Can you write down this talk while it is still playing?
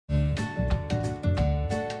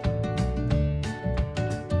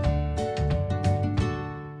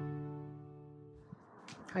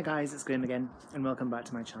Hi guys, it's Graham again, and welcome back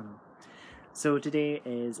to my channel. So today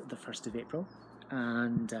is the 1st of April,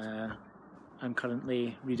 and I'm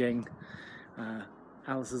currently reading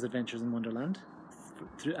Alice's Adventures in Wonderland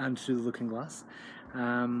through the Looking Glass,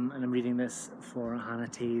 and I'm reading this for Hannah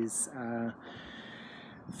Tay's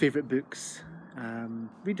favourite books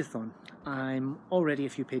readathon. I'm already a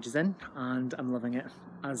few pages in, and I'm loving it,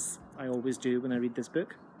 as I always do when I read this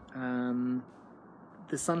book.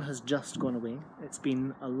 The sun has just gone away. It's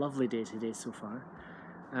been a lovely day today so far.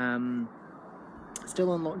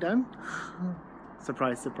 Still on lockdown.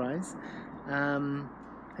 Surprise, surprise. And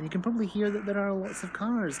you can probably hear that there are lots of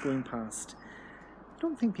cars going past. I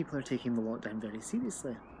don't think people are taking the lockdown very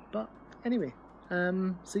seriously. But anyway,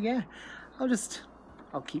 so yeah,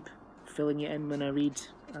 I'll keep filling it in when I read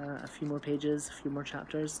a few more pages, a few more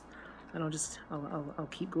chapters, and I'll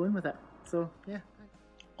keep going with it. So yeah.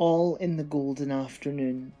 All in the golden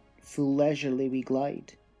afternoon, full leisurely we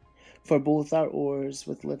glide, for both our oars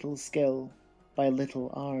with little skill by little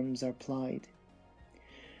arms are plied,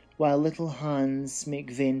 while little hands make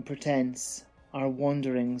vain pretence our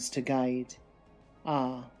wanderings to guide.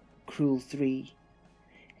 Ah, cruel three,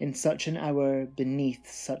 in such an hour beneath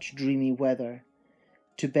such dreamy weather,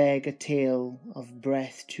 to beg a tale of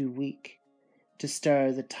breath too weak to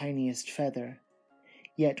stir the tiniest feather.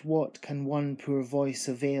 Yet what can one poor voice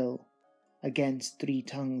avail against three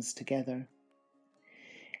tongues together?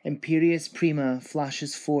 Imperious Prima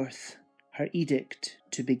flashes forth her edict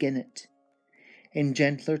to begin it. In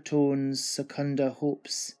gentler tones Secunda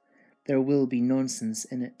hopes there will be nonsense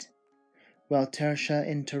in it, while Tertia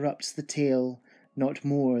interrupts the tale not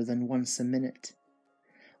more than once a minute.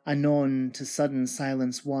 Anon to sudden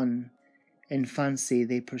silence won, in fancy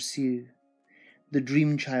they pursue the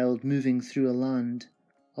dream child moving through a land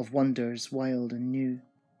of wonders wild and new.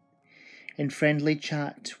 In friendly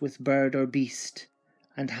chat with bird or beast,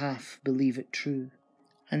 and half believe it true,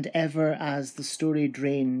 and ever as the story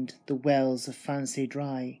drained the wells of fancy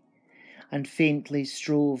dry, and faintly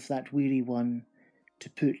strove that weary one to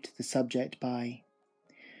put the subject by.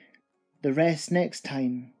 The rest next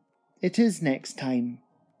time, it is next time,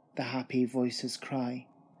 the happy voices cry.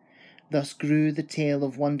 Thus grew the tale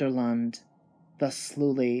of Wonderland, thus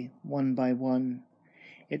slowly, one by one,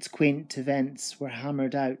 its quaint events were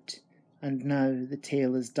hammered out, and now the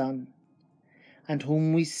tale is done. And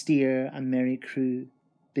home we steer a merry crew,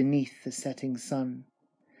 beneath the setting sun.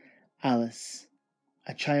 Alice,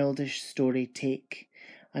 a childish story take,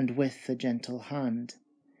 and with a gentle hand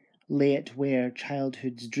lay it where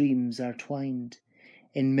childhood's dreams are twined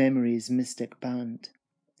in memory's mystic band,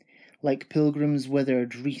 like pilgrims'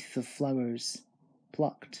 withered wreath of flowers,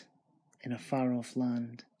 plucked in a far-off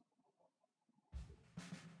land.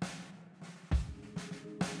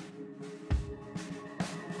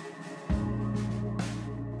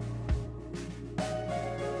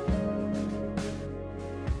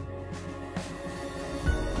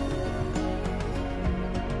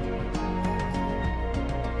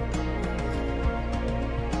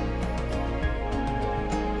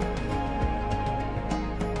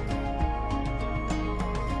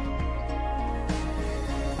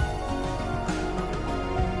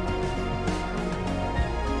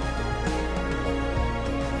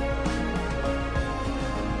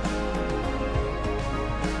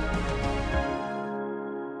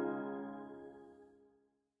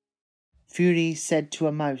 Fury said to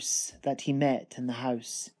a mouse that he met in the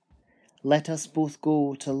house, "Let us both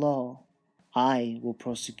go to law, I will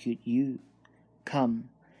prosecute you. Come,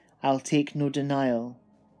 I'll take no denial,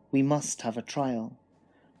 we must have a trial,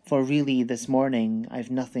 for really this morning I've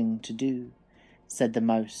nothing to do," said the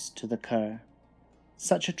mouse to the cur.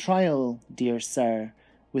 "Such a trial, dear sir,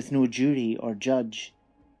 with no jury or judge,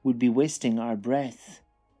 would be wasting our breath.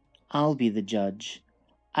 I'll be the judge,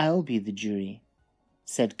 I'll be the jury,"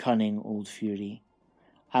 said cunning old Fury.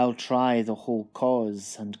 "I'll try the whole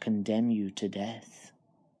cause and condemn you to death."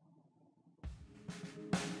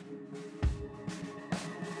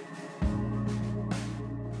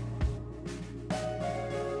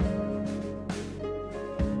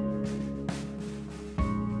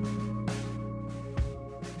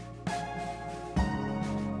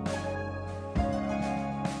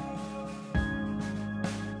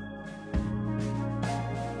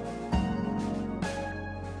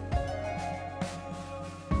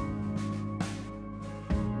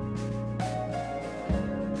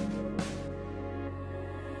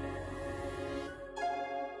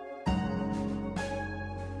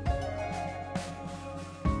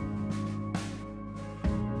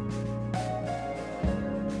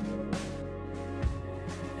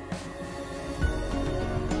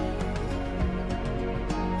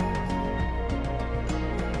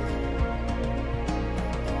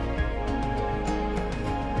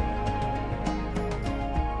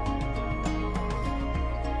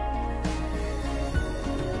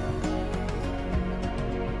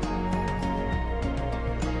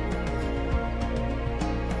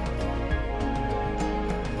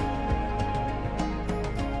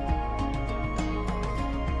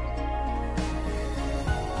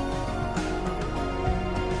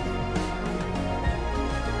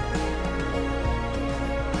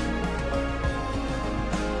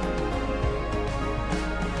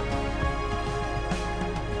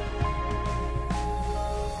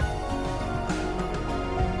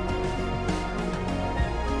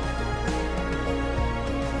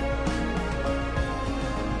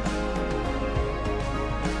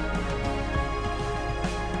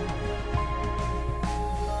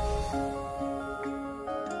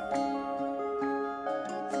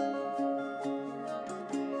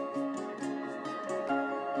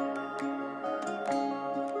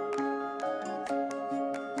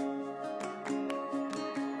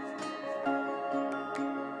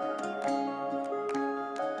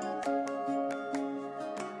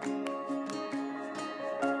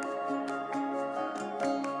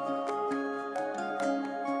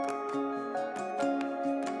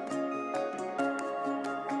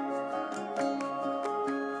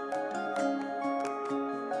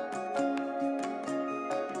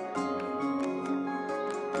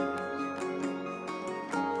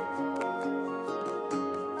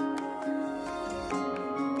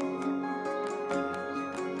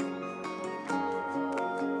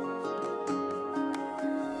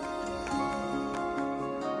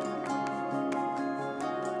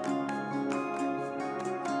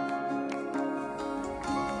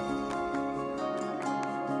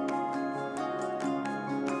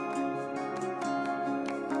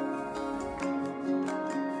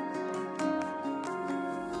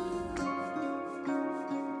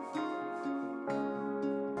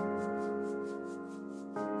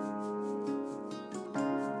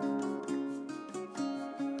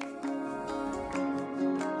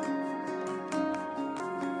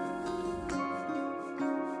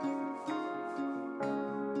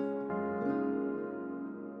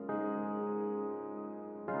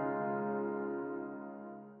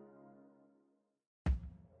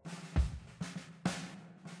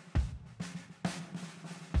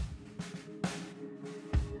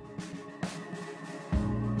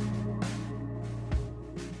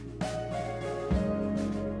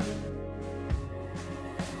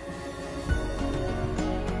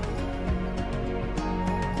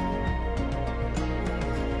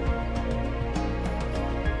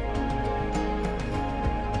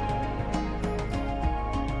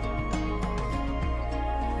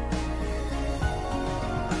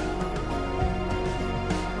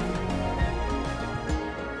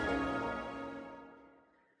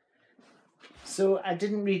 So I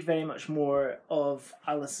didn't read very much more of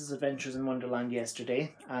Alice's Adventures in Wonderland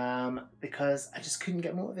yesterday because I just couldn't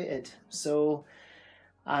get motivated. So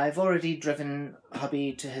I've already driven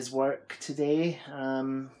hubby to his work today.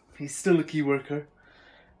 He's still a key worker.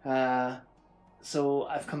 So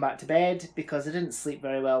I've come back to bed because I didn't sleep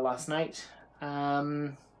very well last night.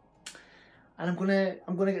 And I'm gonna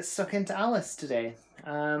get stuck into Alice today.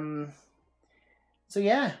 So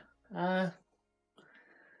yeah,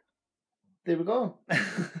 there we go.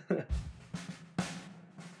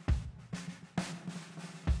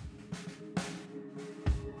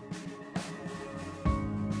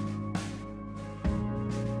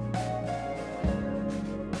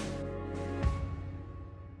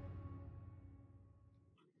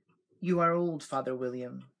 You are old, Father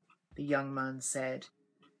William, the young man said,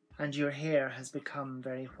 and your hair has become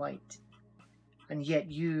very white. And yet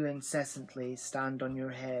you incessantly stand on your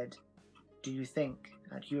head. Do you think,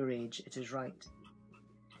 at your age, it is right?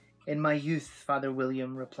 In my youth, Father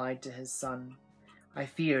William replied to his son, I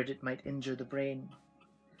feared it might injure the brain.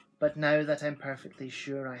 But now that I'm perfectly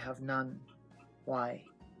sure I have none, why,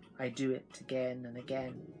 I do it again and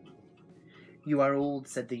again. You are old,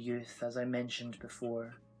 said the youth, as I mentioned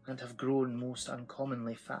before, and have grown most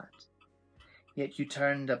uncommonly fat. Yet you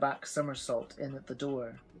turned a back somersault in at the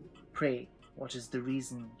door. Pray, what is the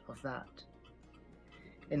reason of that?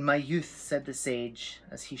 In my youth, said the sage,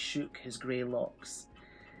 as he shook his grey locks,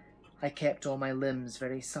 I kept all my limbs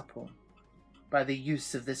very supple. By the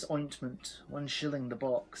use of this ointment, 1 shilling the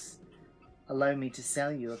box. Allow me to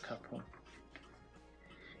sell you a couple.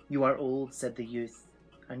 You are old, said the youth,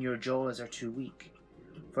 and your jaws are too weak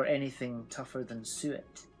for anything tougher than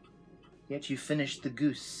suet. Yet you finished the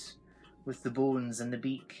goose with the bones and the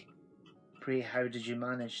beak. Pray, how did you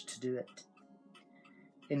manage to do it?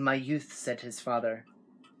 In my youth, said his father,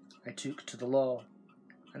 I took to the law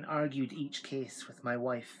and argued each case with my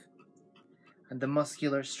wife, and the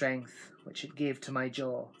muscular strength which it gave to my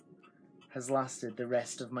jaw has lasted the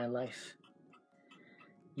rest of my life.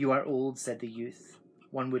 You are old, said the youth.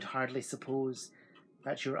 One would hardly suppose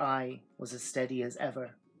that your eye was as steady as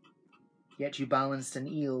ever. Yet you balanced an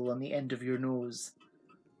eel on the end of your nose.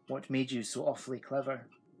 What made you so awfully clever?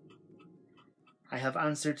 I have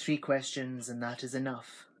answered 3 questions, and that is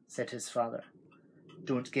enough, said his father.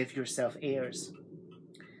 Don't give yourself airs.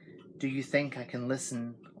 Do you think I can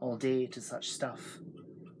listen all day to such stuff?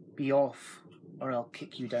 Be off, or I'll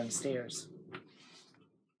kick you downstairs.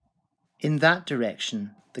 In that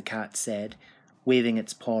direction, the cat said, waving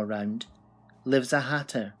its paw round, lives a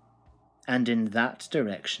hatter, and in that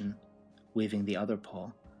direction, waving the other paw,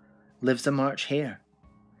 lives a March hare.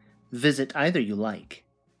 Visit either you like.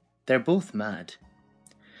 They're both mad.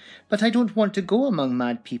 But I don't want to go among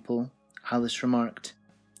mad people, Alice remarked.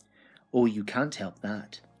 Oh, you can't help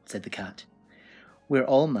that, said the cat. We're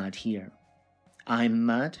all mad here. I'm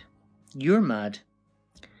mad. You're mad.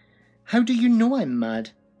 How do you know I'm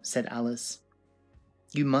mad? Said Alice.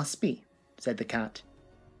 You must be, said the cat,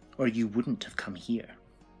 or you wouldn't have come here.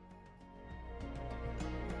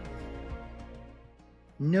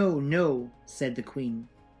 No, no, said the Queen.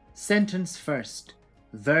 Sentence first,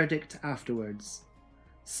 verdict afterwards.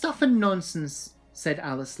 Stuff and nonsense, said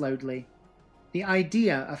Alice loudly. The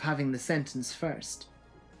idea of having the sentence first.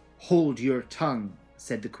 Hold your tongue,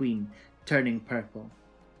 said the Queen, turning purple.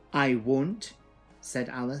 I won't, said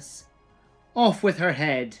Alice. Off with her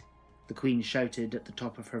head, the Queen shouted at the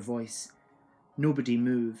top of her voice. Nobody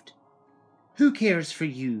moved. Who cares for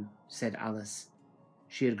you, said Alice.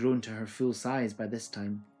 She had grown to her full size by this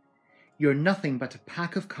time. You're nothing but a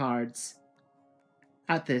pack of cards.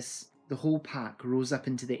 At this, the whole pack rose up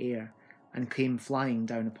into the air and came flying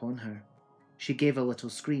down upon her. She gave a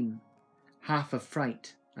little scream, half of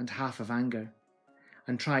fright and half of anger,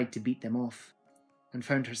 and tried to beat them off, and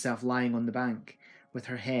found herself lying on the bank with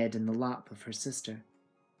her head in the lap of her sister,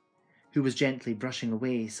 who was gently brushing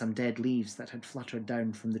away some dead leaves that had fluttered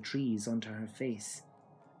down from the trees onto her face.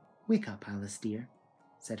 Wake up, Alice dear,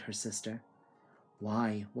 said her sister.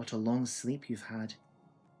 Why, what a long sleep you've had.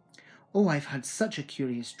 Oh, I've had such a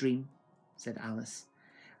curious dream, said Alice,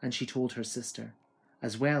 and she told her sister,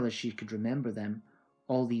 as well as she could remember them,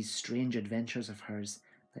 all these strange adventures of hers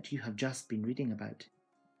that you have just been reading about.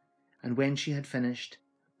 And when she had finished,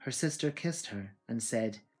 her sister kissed her and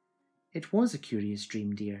said, It was a curious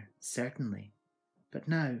dream, dear, certainly. But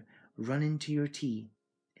now, run into your tea.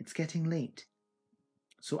 It's getting late.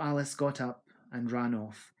 So Alice got up and ran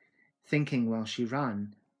off, thinking while she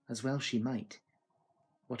ran, as well she might,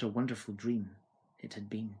 what a wonderful dream it had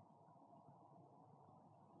been.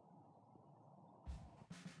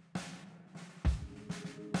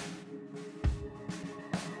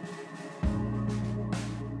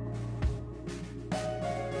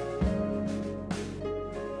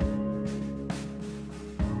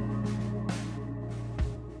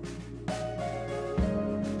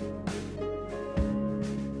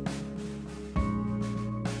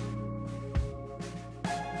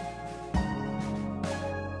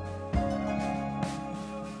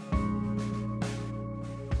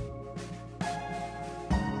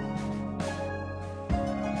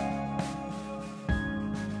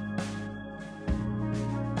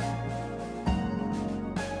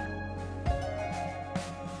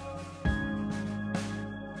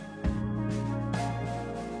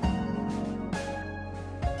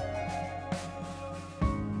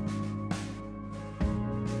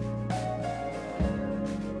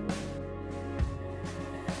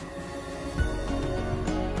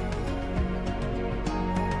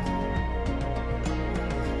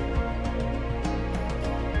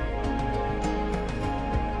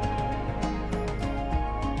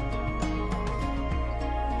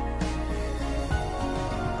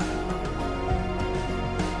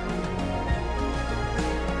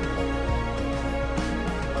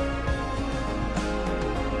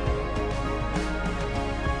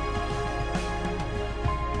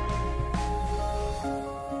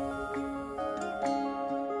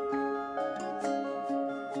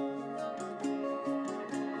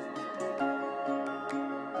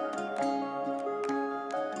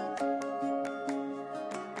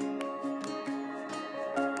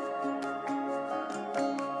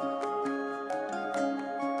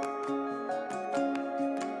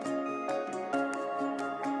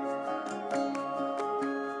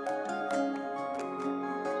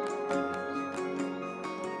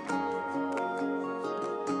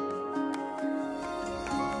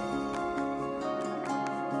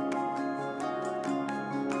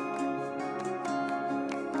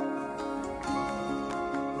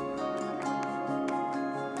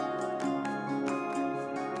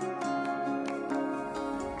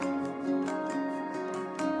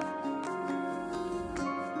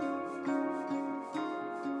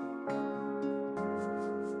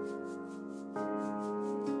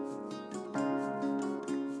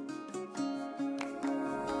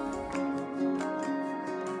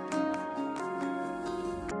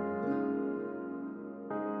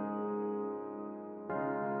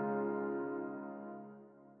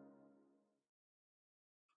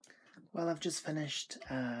 Well, I've just finished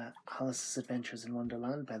Alice's Adventures in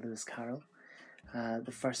Wonderland by Lewis Carroll,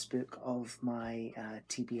 the first book of my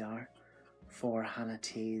TBR for Hannah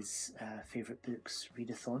Tay's favourite books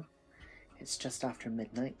readathon. It's just after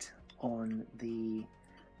midnight on the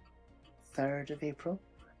 3rd of April.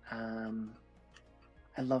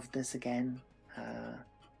 I loved this again,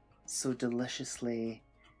 so deliciously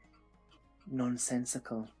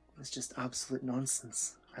nonsensical. It's just absolute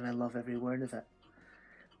nonsense, and I love every word of it.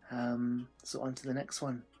 So on to the next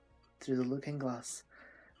one, Through the Looking Glass.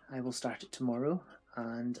 I will start it tomorrow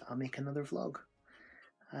and I'll make another vlog.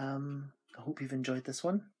 I hope you've enjoyed this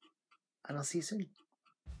one, and I'll see you soon.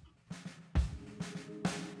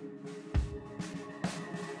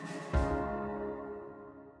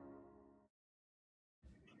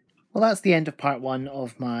 Well, that's the end of part 1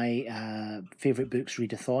 of my favourite books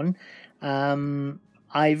readathon.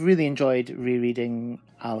 I've really enjoyed rereading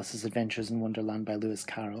Alice's Adventures in Wonderland by Lewis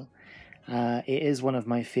Carroll. It is one of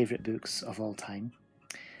my favourite books of all time.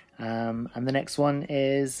 And the next one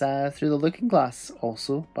is Through the Looking Glass,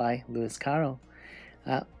 also by Lewis Carroll.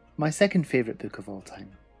 My second favourite book of all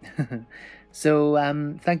time. So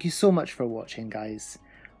thank you so much for watching, guys.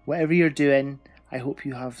 Whatever you're doing, I hope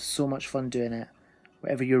you have so much fun doing it.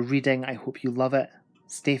 Whatever you're reading, I hope you love it.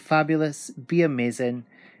 Stay fabulous, be amazing,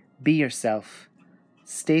 be yourself.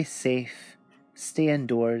 Stay safe, stay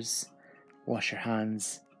indoors, wash your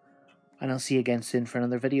hands, and I'll see you again soon for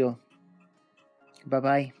another video. Bye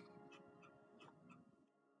bye.